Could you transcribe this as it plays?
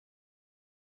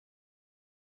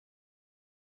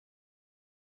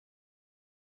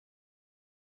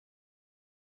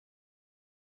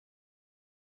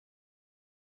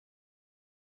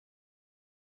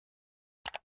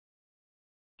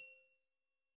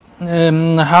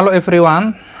Hello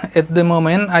everyone. At the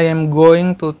moment, I am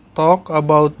going to talk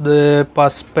about the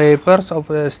past papers of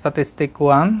Statistic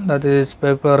 1, that is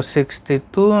paper 62,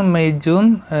 May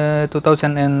June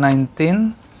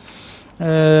 2019.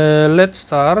 Let's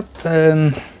start.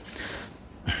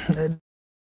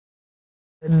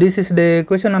 This is the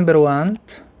question number 1.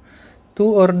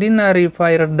 Two ordinary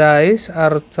fire dice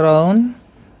are thrown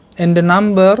and the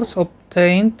numbers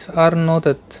obtained are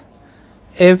noted.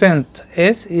 Event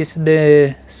S is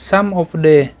the sum of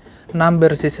the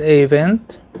numbers is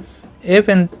event.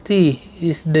 Event T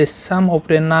is the sum of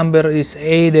the number is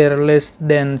either less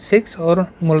than 6 or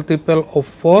multiple of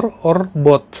 4 or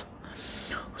both.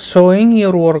 Showing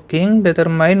your working,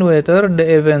 determine whether the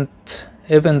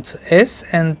events S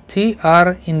and T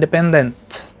are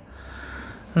independent.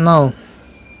 Now,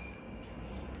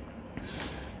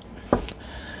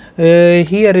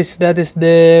 here is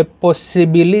the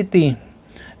possibility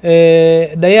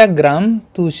diagram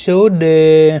to show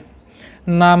the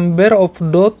number of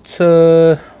dots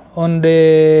on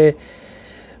the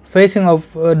facing of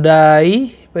die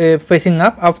facing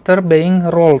up after being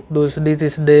rolled. Thus, this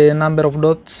is the number of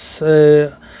dots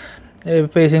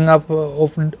facing up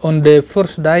on the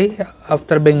first die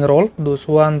after being rolled. Those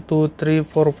 1, 2, 3,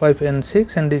 4, 5, and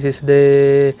 6, and this is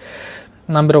the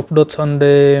number of dots on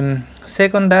the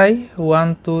second die,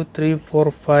 1, 2, 3,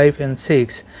 4, 5, and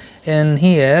 6. And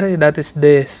here that is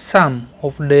the sum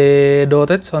of the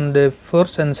dots on the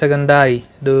first and second die.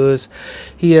 Thus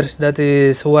here that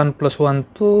is 1 plus 1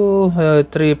 2,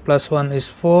 3 plus 1 is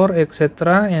 4,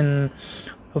 etc., and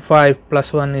 5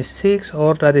 plus 1 is 6,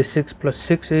 or that is 6 plus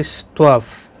 6 is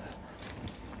 12.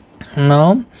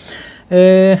 Now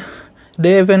the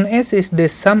event S is the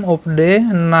sum of the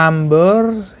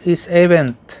number is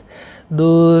event.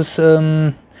 Thus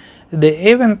the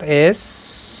event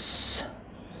S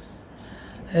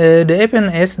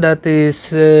that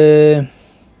is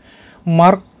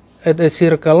marked at a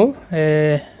circle,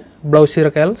 blue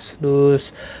circles.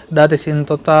 Thus that is in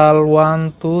total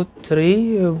 1, 2,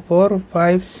 3, 4,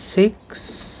 5, 6,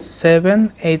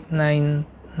 7, 8, 9,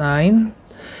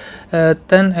 10,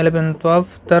 11, 12,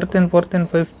 13, 14,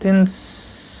 15,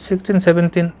 16,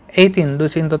 17, 18.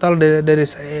 Thus in total there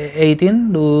is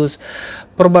 18. Thus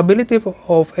probability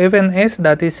of event S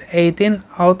that is 18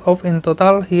 out of in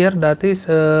total here that is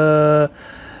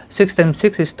 6 times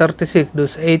 6 is 36.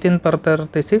 Thus 18 per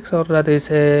 36, or that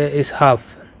is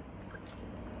half.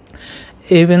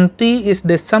 Event T is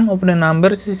the sum of the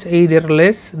numbers is either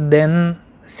less than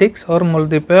 6 or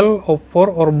multiple of 4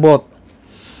 or both,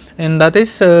 and that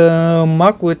is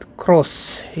marked with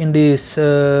cross in this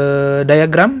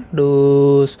diagram.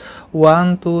 Those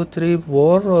 1, 2, 3,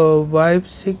 4, 5,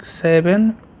 6,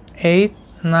 7, 8,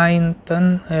 9,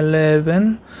 10,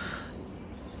 11,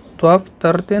 12,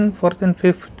 13, 14,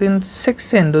 15,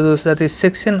 16. Those that is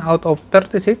 16 out of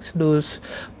 36. Those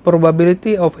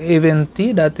probability of event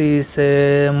T that is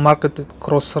marked with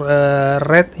cross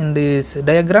red in this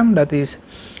diagram, that is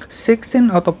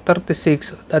 16 out of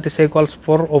 36, that is equals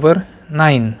 4 over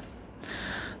 9.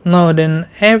 Now then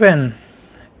event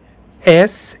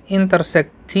S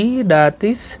intersect T that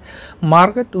is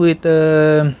marked with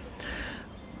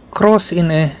cross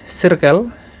in a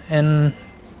circle, and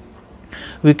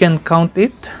we can count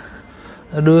it.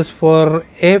 Thus for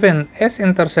event S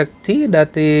intersect T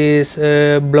that is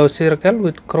blue circle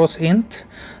with cross int,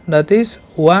 that is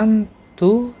 1,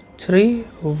 2, 3,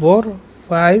 4,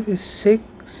 5, 6,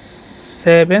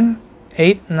 7,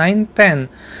 8, 9, 10.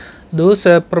 Thus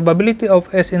probability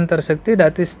of S intersect T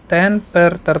that is 10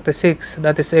 per 36,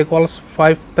 that is equals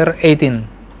 5 per 18.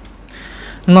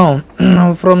 Now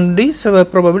from this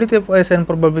probability of S and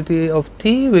probability of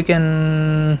T, we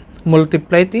can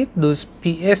multiply it. Thus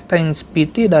PS times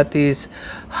PT, that is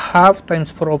half times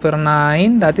 4 over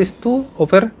 9, that is 2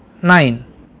 over 9.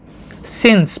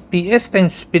 Since PS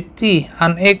times PT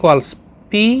unequals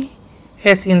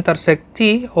PS intersect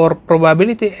T, or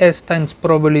probability S times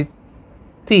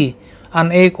probability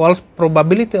unequals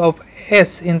probability of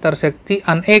S intersect T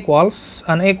unequals,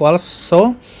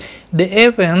 so the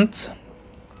events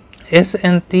S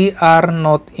and T are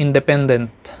not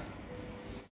independent.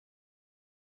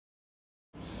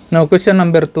 Now question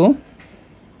number 2.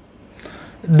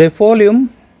 The volume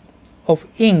of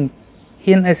ink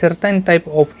in a certain type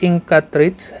of ink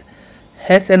cartridge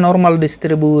has a normal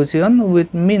distribution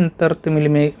with mean 30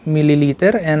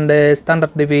 milliliter and the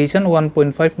standard deviation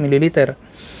 1.5 milliliter.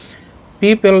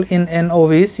 People in an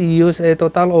office use a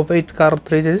total of 8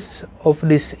 cartridges of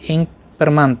this ink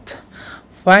per month.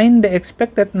 Find the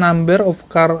expected number of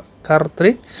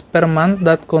cartridges per month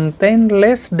that contain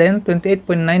less than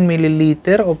 28.9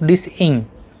 milliliter of this ink.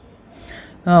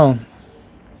 Now,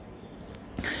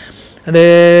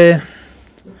 the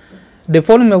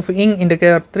volume of ink in the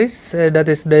cartridge, that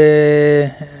is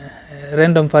the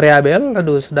random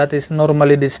variable, that is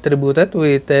normally distributed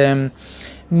with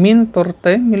mean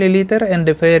 30 milliliter and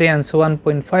the variance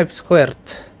 1.5 squared.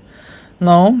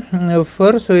 Now,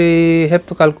 first we have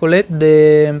to calculate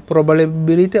the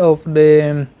probability of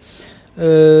the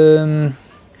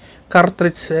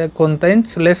cartridge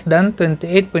contains less than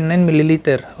 28.9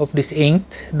 milliliter of this ink,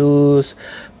 thus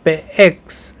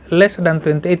Px less than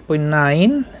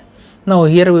 28.9. Now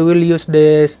here we will use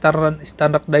the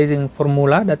standardizing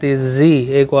formula, that is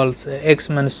Z equals X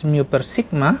minus mu per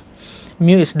sigma.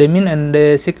 Mu is the mean and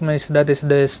the sigma is that is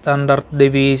the standard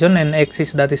deviation and X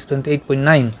is that is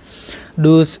 28.9.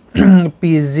 Thus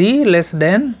Pz less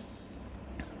than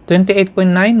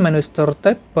 28.9 minus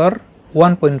 30 per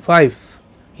 1.5.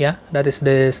 Yeah, that is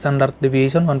the standard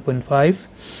deviation 1.5.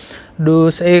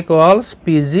 Thus equals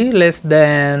Pz less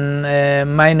than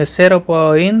minus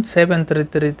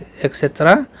 0.733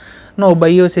 etc. Now by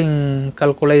using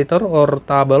calculator or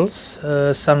tables,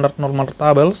 standard normal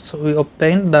tables, we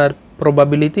obtain that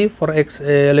probability for X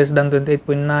less than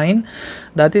 28.9,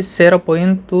 that is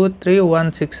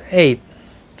 0.23168.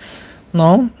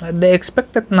 Now the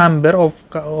expected number of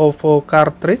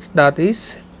cartridge, that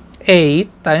is 8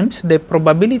 times the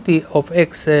probability of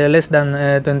X less than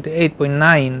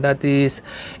 28.9, that is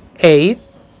 8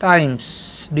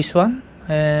 times this one,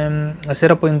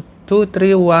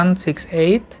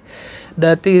 0.23168,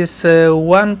 that is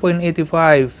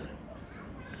 1.85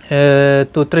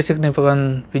 to 3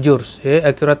 significant figures,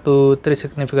 accurate to 3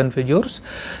 significant figures.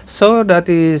 So that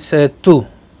is 2.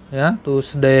 Yeah,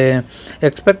 thus the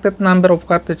expected number of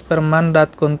cartridge per month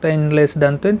that contain less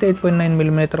than 28.9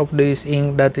 mm of this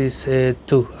ink, that is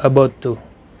 2, about 2.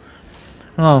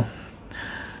 Now,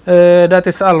 that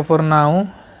is all for now.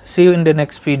 See you in the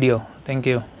next video. Thank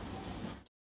you.